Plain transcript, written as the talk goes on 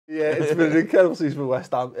Yeah, it's been an incredible season for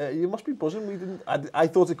West Ham. You must be buzzing. We didn't. I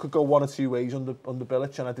thought it could go one or two ways under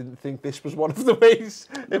Bilic, and I didn't think this was one of the ways.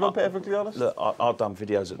 If I'm perfectly honest. Look, I've done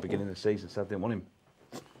videos at the beginning of the season, so I didn't want him.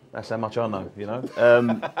 That's how much I know, you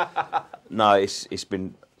know. No, it's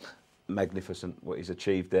been magnificent what he's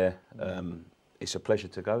achieved there. It's a pleasure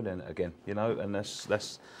to go then again, you know, and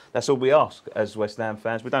that's all we ask as West Ham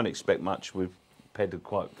fans. We don't expect much. We've Ped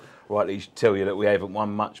quite rightly tell you that we haven't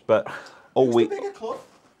won much, but all Who's we. the bigger club?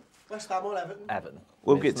 West Ham or Everton? Everton.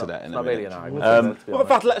 We'll get to that in a not minute. really an argument. Well, in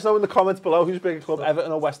fact, let us know in the comments below who's bigger club,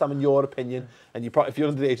 Everton or West Ham, in your opinion. And if you're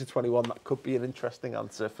under the age of 21, that could be an interesting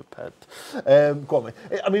answer for Ped. Go on,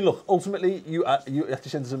 mate. I mean, look, ultimately, you actually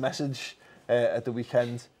sent us a message at the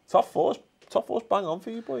weekend. Top four's bang on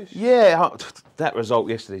for you boys. Yeah, that result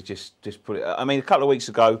yesterday just put it. I mean, a couple of weeks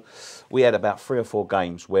ago, we had about 3 or 4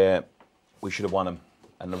 games where we should have won them,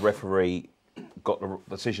 and the referee got the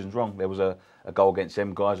decisions wrong. There was a goal against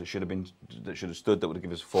them guys that should have stood, that would have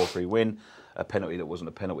given us a 4-3 win. A penalty that wasn't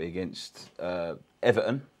a penalty against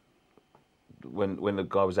Everton when the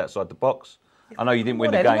guy was outside the box. I know you didn't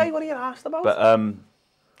win the game. What are you asked about? But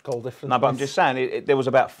Goal difference. no, but I'm just saying there was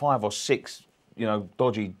about 5 or 6, you know,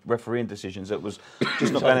 dodgy refereeing decisions that was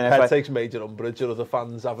just not going in their Ped favour. takes major umbrage at other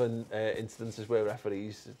fans having instances where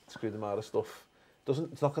referees screw them out of stuff.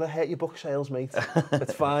 It's not going to hurt your book sales, mate.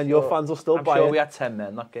 It's fine. Your fans will still buy it. I'm sure we had 10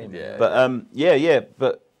 men that game. Yeah. But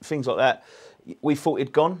but things like that, we thought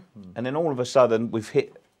it'd gone, and then all of a sudden we've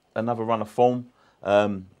hit another run of form.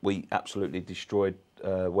 We absolutely destroyed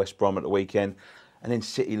West Brom at the weekend, and then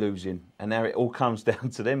City losing, and now it all comes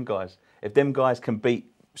down to them guys. If them guys can beat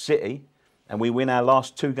City, and we win our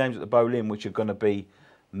last 2 games at the Boleyn, which are going to be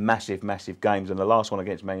massive, massive games, and the last one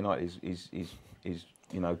against Man United is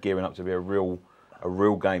you know, gearing up to be a real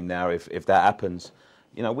game now. If that happens,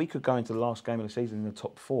 you know, we could go into the last game of the season in the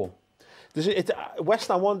top 4. West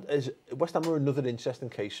Ham are another interesting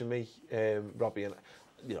case for me, Robbie, and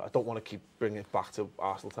you know, I don't want to keep bringing it back to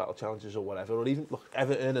Arsenal title challenges or whatever, or even look,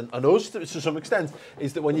 Everton and us to some extent,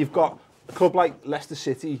 is that when you've got a club like Leicester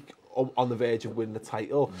City on the verge of winning the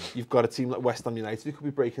title, you've got a team like West Ham United who could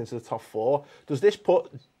be breaking into the top 4. Does this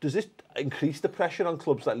increase the pressure on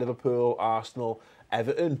clubs like Liverpool, Arsenal,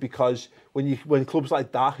 Everton? Because when clubs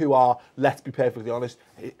like that, who are, let's be perfectly honest,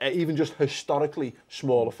 even just historically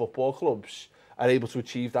smaller football clubs, are able to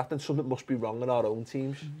achieve that, then something must be wrong in our own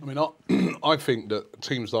teams. I mean, I think that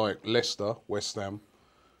teams like Leicester, West Ham,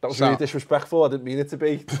 that was really disrespectful. I didn't mean it to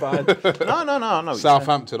be. It's fine. No.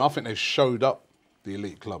 Southampton, I think they've showed up the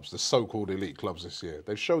elite clubs, the so-called elite clubs this year.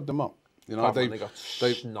 They've showed them up. You know, they got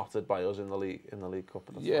snotted by us in the league cup.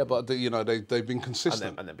 Yeah, but you know, they've been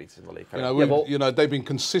consistent. And then beat us in the league. You know, they've been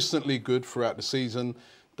consistently good throughout the season.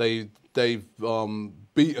 They've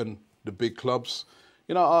beaten the big clubs.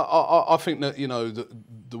 You know, I think that, you know,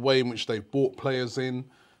 the way in which they've brought players in,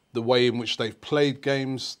 the way in which they've played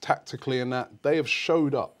games tactically and that, they have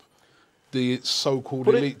showed up the so-called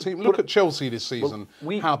elite team. Look at Chelsea this season,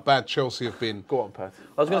 how bad Chelsea have been. Go on, Pat.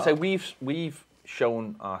 I was going to say, we've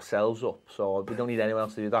shown ourselves up, so we don't need anyone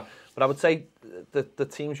else to do that. But I would say the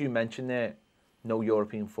teams you mentioned there know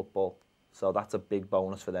European football, so that's a big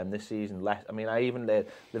bonus for them this season. I mean, I even learned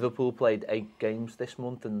Liverpool played 8 games this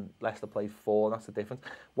month and Leicester played 4, and that's the difference.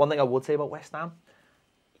 One thing I would say about West Ham,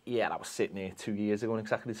 yeah, I was sitting here 2 years ago in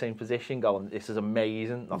exactly the same position going, this is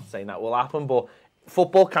amazing. Not saying that will happen, but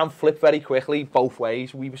football can flip very quickly both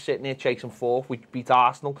ways. We were sitting here chasing 4th. We beat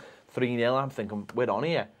Arsenal 3-0. I'm thinking, we're on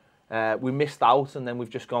here. We missed out, and then we've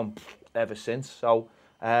just gone ever since. So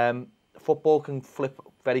football can flip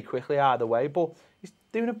very quickly either way, but he's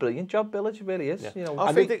doing a brilliant job, Bilic, really is. Yeah. You know,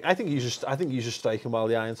 I think he's just striking while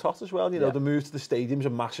the iron's hot as well. You know, the move to the stadium's a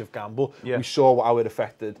massive gamble. Yeah. We saw how it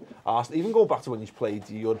affected Arsenal. Even going back to when he's played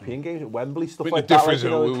the European games at Wembley, stuff like that. The difference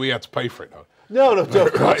is we had to pay for it though. No, of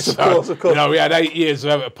course. You know, we had 8 years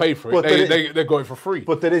of having to pay for it. They got it for free.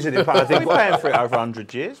 But there is an impact. We're paying for it over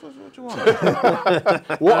 100 years. What do you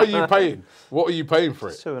want? What are you paying? What are you paying for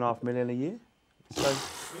it? $2.5 million a year. So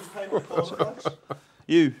Who's paying for the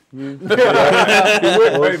you. We're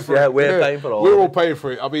paying for it. We're paying for all. We're all paying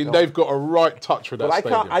for it. I mean, they've got a right touch with that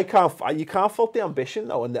stadium. You can't fault the ambition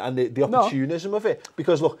though, and the opportunism of it,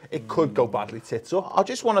 because look, it could go badly tits up. I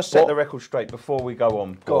just want to set the record straight before we go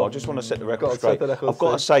on, Paul. I just want to set the record straight. I've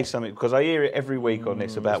got to say something, because I hear it every week on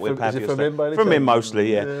this about we're happy. From him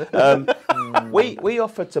mostly, yeah. We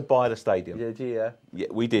offered to buy the stadium. Yeah,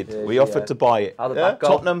 we did. We offered to buy it. How did that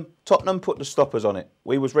go? Tottenham put the stoppers on it.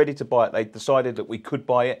 We was ready to buy it. They decided that we could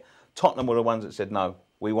buy it. Tottenham were the ones that said, no,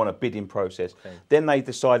 we want a bidding process. Okay. Then they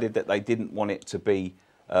decided that they didn't want it to be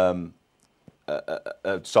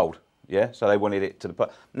sold. Yeah, so they wanted it to the...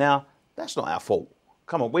 Now, that's not our fault.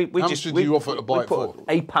 Come on, we How just... much did you offer to buy it for?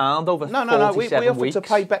 £8 over No, 47 we offered weeks. to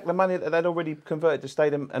pay back the money that they'd already converted the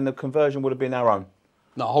stadium, and the conversion would have been our own.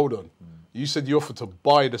 No, hold on. You said you offered to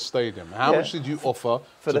buy the stadium. How Yeah. much did you offer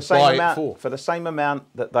For to the same buy amount, it for? For the same amount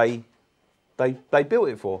that they built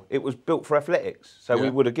it for. It was built for athletics. So we Yeah.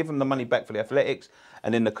 would have given them the money back for the athletics,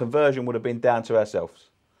 and then the conversion would have been down to ourselves.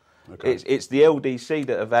 Okay. It's the LDC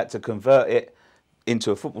that have had to convert it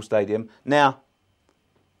into a football stadium. Now,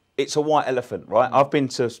 it's a white elephant, right? I've been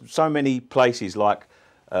to so many places like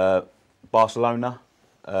Barcelona,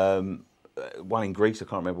 one in Greece, I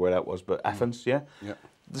can't remember where that was, but Athens, yeah? Yeah.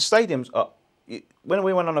 The stadiums are... When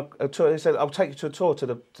we went on a tour, they said, I'll take you to a tour to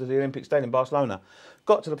the Olympic Stadium in Barcelona.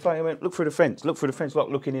 Got to the place, I went, look through the fence, like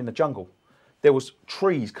looking in the jungle. There was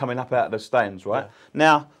trees coming up out of the stands, right? Yeah.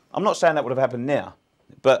 Now, I'm not saying that would have happened now,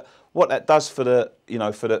 but what that does for the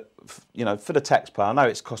taxpayer, I know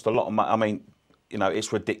it's cost a lot of money. I mean,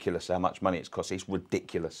 it's ridiculous how much money it's cost. It's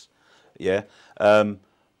ridiculous, yeah.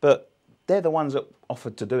 But they're the ones that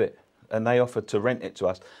offered to do it, and they offered to rent it to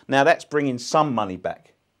us. Now that's bringing some money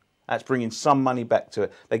back. That's bringing some money back to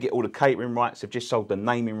it. They get all the catering rights. They've just sold the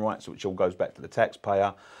naming rights, which all goes back to the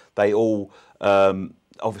taxpayer. They all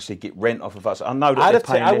obviously get rent off of us. I know that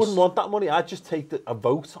I wouldn't want that money. I'd just take a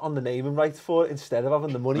vote on the naming rights for it instead of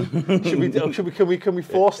having the money. Can we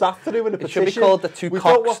force that through in a petition? It should be called the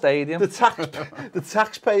Two-Cock Stadium. The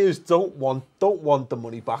taxpayers don't want the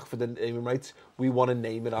money back for the naming rights. We want to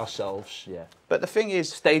name it ourselves. Yeah. But the thing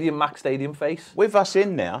is, Stadium Mac Stadium face. With us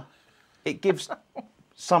in there, it gives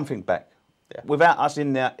something back. Yeah. Without us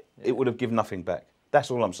in there, it would have given nothing back.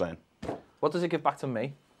 That's all I'm saying. What does it give back to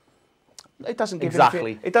me? It doesn't give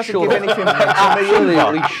exactly. anything. It doesn't give anything back to me.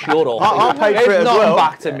 Absolutely, shut up. I paid for it as well.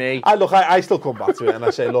 Back to me. I still come back to it and I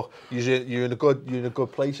say, look, you're in a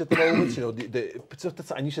good place at the moment.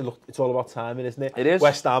 And you said, look, it's all about timing, isn't it? It is.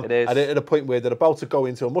 West Ham, it is. at a point where they're about to go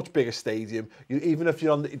into a much bigger stadium. Even if you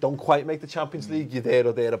don't quite make the Champions League, you're there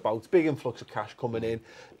or thereabouts. Big influx of cash coming in,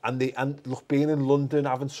 and look, being in London,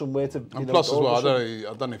 having somewhere to. And plus as well, I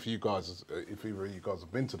don't know if either of you guys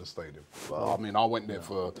have been to the stadium. Well, I mean, I went there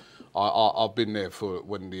for. I've been there for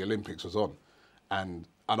when the Olympics was on, and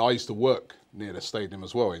I used to work near the stadium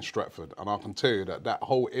as well in Stratford, and I can tell you that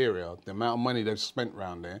whole area, the amount of money they've spent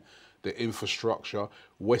around there, the infrastructure,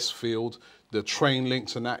 Westfield, the train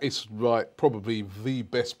links and that, it's like probably the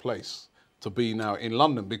best place to be now in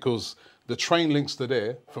London, because the train links to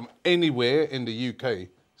there from anywhere in the UK,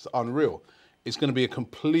 it's unreal. It's going to be a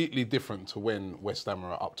completely different to when West Ham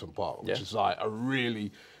are at Upton Park, which is like a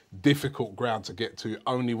really difficult ground to get to,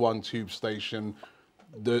 only one tube station,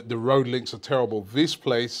 the road links are terrible. This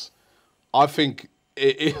place, I think,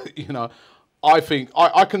 I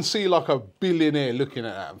can see like a billionaire looking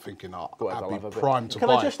at that and thinking, I'd be primed to buy. Can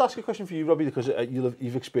I just ask a question for you, Robbie, because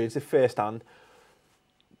you've experienced it firsthand.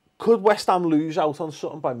 Could West Ham lose out on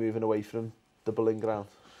something by moving away from the Boleyn ground?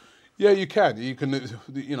 Yeah, you can. You can.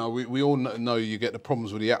 We all know you get the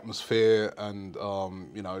problems with the atmosphere, and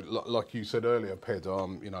like you said earlier, Ped.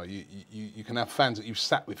 You can have fans that you've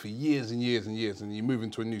sat with for years and years and years, and you move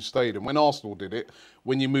into a new stadium. When Arsenal did it,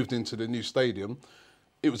 when you moved into the new stadium,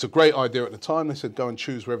 it was a great idea at the time. They said go and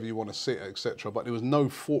choose wherever you want to sit, etc. But there was no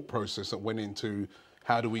thought process that went into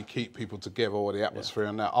how do we keep people together or the atmosphere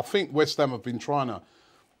and that. I think West Ham have been trying to.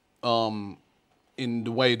 In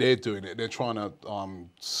the way they're doing it, they're trying to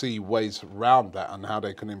see ways around that and how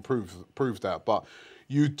they can improve that. But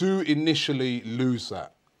you do initially lose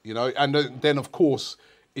that, and then of course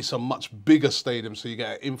it's a much bigger stadium, so you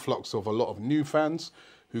get an influx of a lot of new fans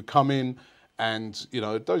who come in, and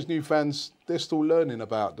those new fans, they're still learning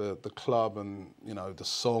about the club and the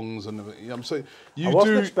songs and I'm saying I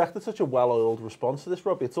wasn't expecting such a well-oiled response to this,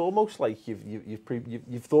 Robbie. It's almost like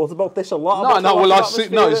you've thought about this a lot.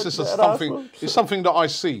 It's just something. It's something that I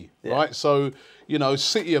see, right? So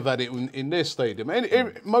City have had it in their stadium,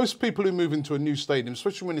 and most people who move into a new stadium,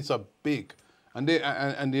 especially when it's a big, and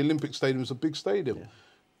the Olympic Stadium is a big stadium. Yeah.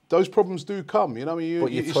 Those problems do come, But your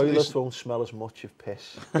toilets won't smell as much of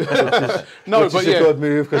piss. Which is a good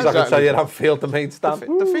move, because I can tell you at Anfield, the main stand.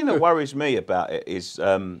 The thing that worries me about it is,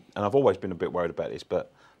 and I've always been a bit worried about this,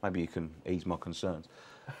 but maybe you can ease my concerns.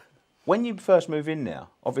 When you first move in there,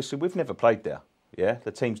 obviously we've never played there, yeah?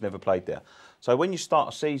 The team's never played there. So when you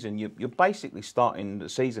start a season, you're basically starting the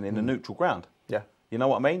season in a neutral ground. Yeah. You know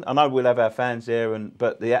what I mean? I know we'll have our fans there,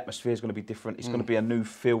 but the atmosphere is going to be different. It's going to be a new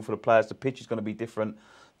feel for the players. The pitch is going to be different.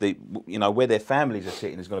 Where their families are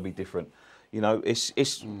sitting is going to be different.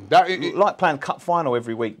 It's like playing cup final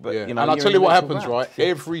every week. But and I'll tell you what happens, right?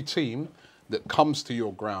 Every team that comes to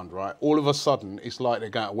your ground, right, all of a sudden it's like they're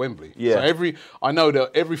going to Wembley. Yeah. So I know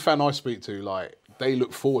that every fan I speak to, like, they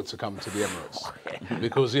look forward to coming to the Emirates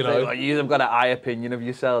because you know. You've got a high opinion of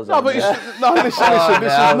yourselves. No, but listen.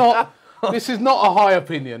 This is not a high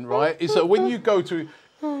opinion, right? It's that when you go to.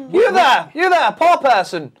 You there, poor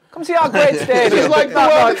person. Come see our great stadium. It's like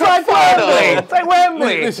that. It's like Wembley. It's like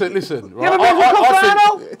Wembley. Listen. You ever been to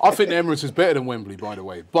Confrano? I think the Emirates is better than Wembley, by the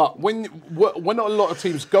way. But when a lot of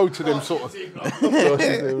teams go to them sort of,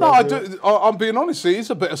 I'm being honest. It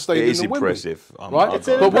is a better stadium. It is than Wembley, impressive. right? It's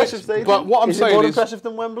an impressive stadium. But what I'm is saying it more is, impressive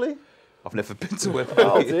than Wembley? I've never been to Wembley.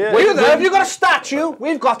 Oh, dear. You there? Have you got a statue?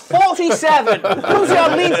 We've got 47. Who's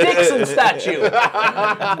your Lee Dixon statue?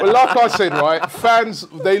 well, like I said, right, fans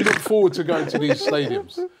they look forward to going to these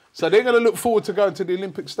stadiums. So they're going to look forward to going to the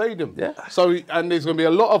Olympic Stadium. Yeah. So and there's going to be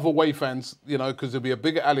a lot of away fans, you know, because there'll be a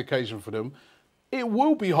bigger allocation for them. It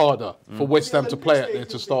will be harder for West Ham to play it there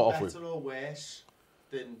to start off with. Better or worse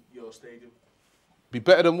than your stadium? Be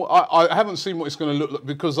better than I haven't seen what it's going to look like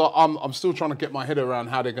because I'm still trying to get my head around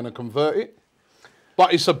how they're going to convert it.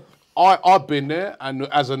 But I've been there and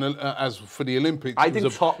as for the Olympics, I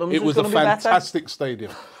think Tottenham's it was is a gonna be better. fantastic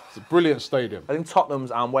stadium. It's a brilliant stadium. I think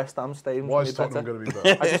Tottenham's and West Ham stadiums. Why will is be Tottenham better. going to be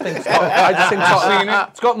better? I just think Tottenham.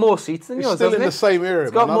 It's got more seats than It's yours, still hasn't in it? the same area.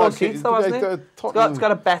 It's got man. more seats, though, hasn't it? It's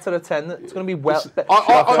got a better attendance. It's going to be well.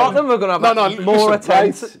 Tottenham are going to have more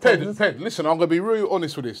attendance. Ted, listen, I'm going to be really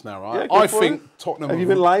honest with this now, right? Yeah, I go for think it. Tottenham. Have you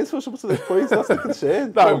been lying to us up to this point? That's the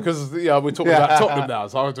concern. No, because we're talking about Tottenham now.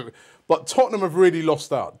 But Tottenham have really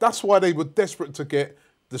lost out. That's why they were desperate to get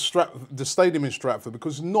the stadium in Stratford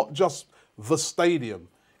because it's not just the stadium.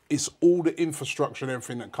 It's all the infrastructure and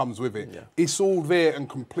everything that comes with it. Yeah. It's all there and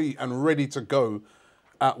complete and ready to go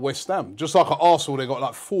at West Ham. Just like at Arsenal, they got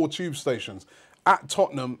like 4 tube stations. At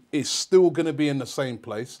Tottenham, it's still going to be in the same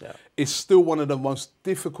place. Yeah. It's still one of the most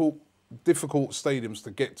difficult stadiums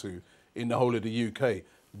to get to in the whole of the UK.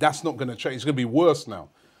 That's not going to change. It's going to be worse now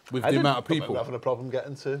with the amount of people. We're having a problem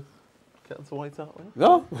getting to White Hart.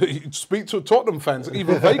 No, speak to Tottenham fans.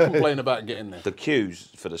 Even they complain about getting there. The queues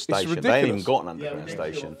for the station, they ain't even got an underground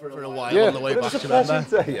station. For a while on the way back, remember?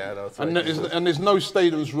 Yeah, no, and there's no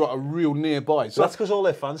stadiums real nearby. So that's because all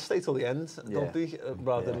their fans stay till the end, don't they?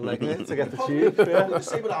 Rather than legging it to get the tube. Yeah. The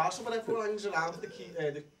same with Arsenal, when everyone hangs around for the key.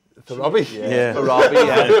 For Robbie. Yeah. For Robbie,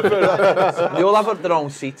 yeah. They all have their own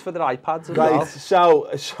seats for their iPads as well.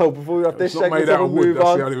 Right, so before we have this segment, we'll move That's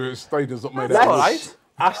on. the only way the stadium's not made Let's out of wood. right.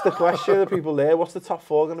 Ask the question to people there, what's the top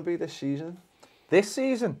 4 going to be this season? This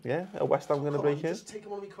season? Yeah, are West Ham going to break in? Just take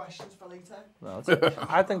one of my questions for later. No,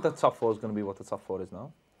 I think the top 4 is going to be what the top 4 is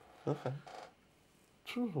now. Okay.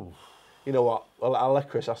 You know what? Well, I'll let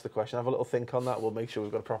Chris ask the question. Have a little think on that. We'll make sure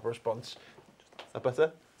we've got a proper response. Is that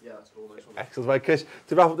better? Yeah, that's cool. Nice one. Excellent. Right, Chris,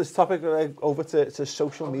 to wrap up this topic, over to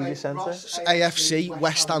social media centre. AFC,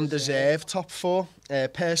 West Ham deserve top 4.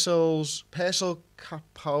 Persol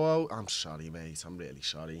Capo, I'm sorry, mate. I'm really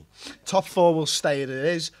sorry. Top 4 will stay as it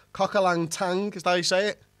is. Coquelin Tang, is that how you say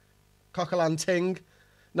it? Coquelin Ting.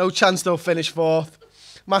 No chance they'll finish 4th.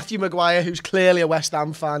 Matthew Maguire, who's clearly a West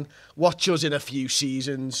Ham fan, watch us in a few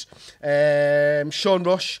seasons. Sean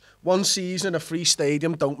Rush, 1 season, a free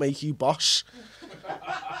stadium, don't make you boss.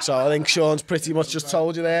 So I think Sean's pretty much just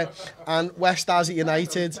told you there. And West Ham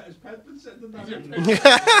United.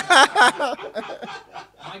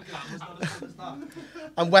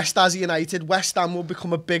 And West Ham United, West Ham will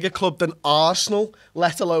become a bigger club than Arsenal,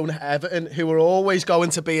 let alone Everton, who are always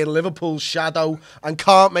going to be in Liverpool's shadow and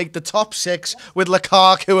can't make the top 6 with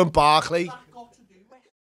Lukaku and Barkley.